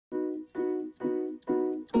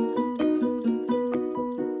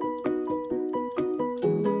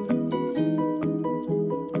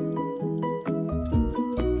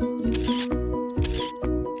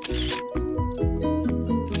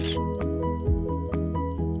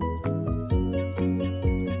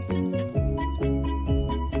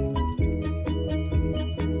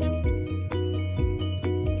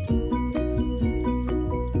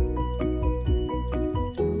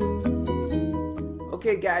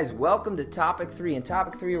Okay guys, welcome to topic 3. In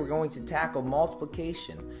topic 3 we're going to tackle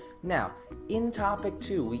multiplication. Now, in topic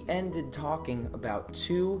 2 we ended talking about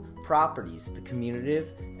two properties, the commutative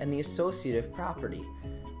and the associative property.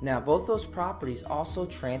 Now both those properties also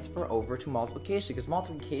transfer over to multiplication because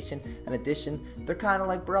multiplication and addition, they're kind of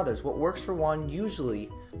like brothers. What works for one usually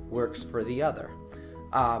works for the other.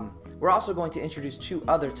 We're also going to introduce two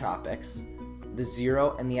other topics, the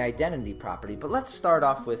zero and the identity property. But let's start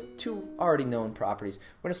off with two already known properties.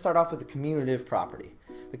 We're going to start off with the commutative property.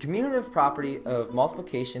 The commutative property of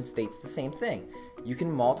multiplication states the same thing. You can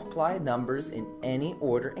multiply numbers in any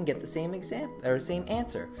order and get the same same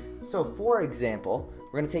answer. So for example,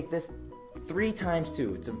 we're going to take this 3 times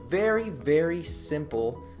 2. It's a very, very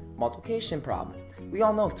simple multiplication problem. We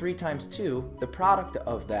all know 3 times 2, the product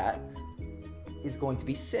of that is going to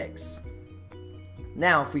be 6.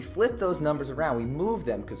 Now, if we flip those numbers around, we move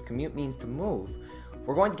them, because commute means to move,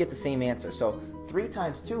 we're going to get the same answer. So 3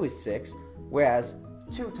 times 2 is 6, whereas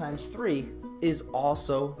 2 times 3 is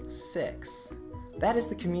also 6. That is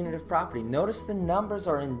the commutative property. Notice the numbers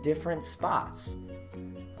are in different spots.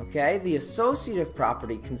 Okay, the associative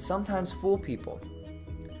property can sometimes fool people.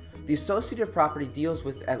 The associative property deals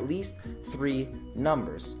with at least 3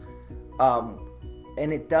 numbers.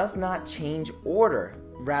 And it does not change order.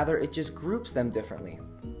 Rather, it just groups them differently.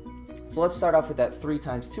 So let's start off with that 3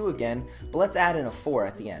 times 2 again, but let's add in a 4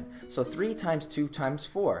 at the end. So 3 times 2 times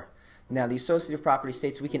 4. Now the associative property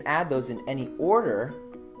states we can add those in any order.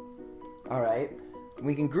 Alright,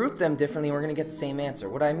 we can group them differently and we're going to get the same answer.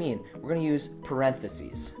 What do I mean? We're going to use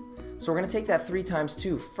parentheses. So we're going to take that 3 times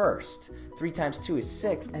 2 first. 3 times 2 is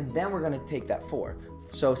 6, and then we're going to take that 4.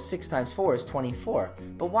 So 6 times 4 is 24.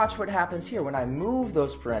 But watch what happens here when I move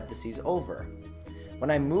those parentheses over. When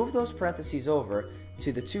I move those parentheses over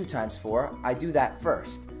to the 2 times 4, I do that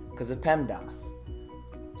first because of PEMDAS.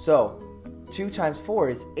 So 2 times 4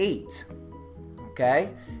 is 8. Okay?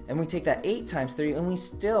 And we take that 8 times 3 and we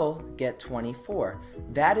still get 24.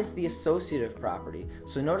 That is the associative property.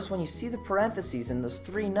 So notice when you see the parentheses in those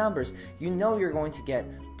 3 numbers, you know you're going to get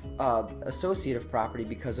associative property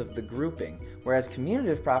because of the grouping. Whereas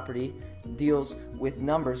commutative property deals with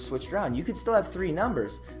numbers switched around. You could still have 3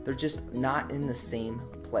 numbers, they're just not in the same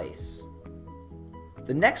place.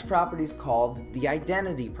 The next property is called the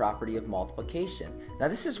identity property of multiplication. Now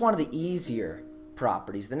this is one of the easier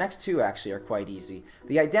properties. The next two actually are quite easy.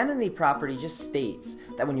 The identity property just states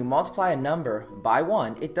that when you multiply a number by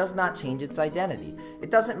 1, it does not change its identity.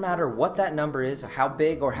 It doesn't matter what that number is, or how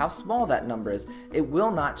big or how small that number is, it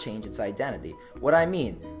will not change its identity. What I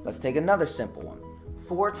mean, let's take another simple one.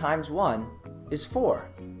 4 times 1 is 4.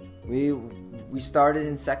 We started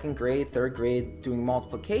in 2nd grade, 3rd grade doing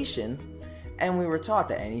multiplication, and we were taught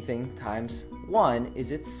that anything times 1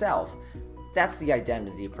 is itself. That's the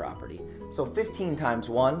identity property. So 15 times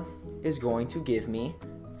 1 is going to give me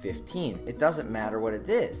 15. It doesn't matter what it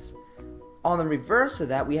is. On the reverse of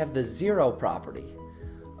that, we have the zero property.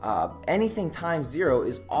 Anything times 0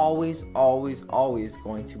 is always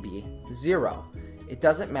going to be 0. It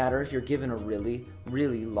doesn't matter if you're given a really,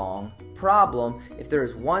 really long problem. If there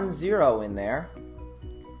is 1 0 in there,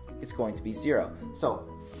 it's going to be 0.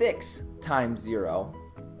 So 6 times 0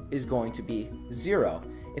 is going to be 0.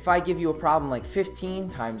 If I give you a problem like 15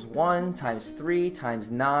 times 1 times 3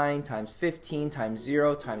 times 9 times 15 times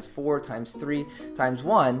 0 times 4 times 3 times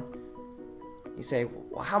 1, you say,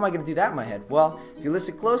 well, how am I going to do that in my head? Well, if you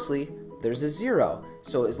listen closely, there's a 0.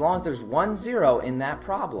 So as long as there's 1 0 in that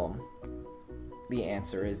problem, the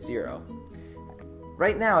answer is 0.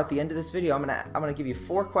 Right now, at the end of this video, I'm gonna give you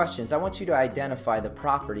 4 questions. I want you to identify the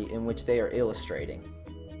property in which they are illustrating.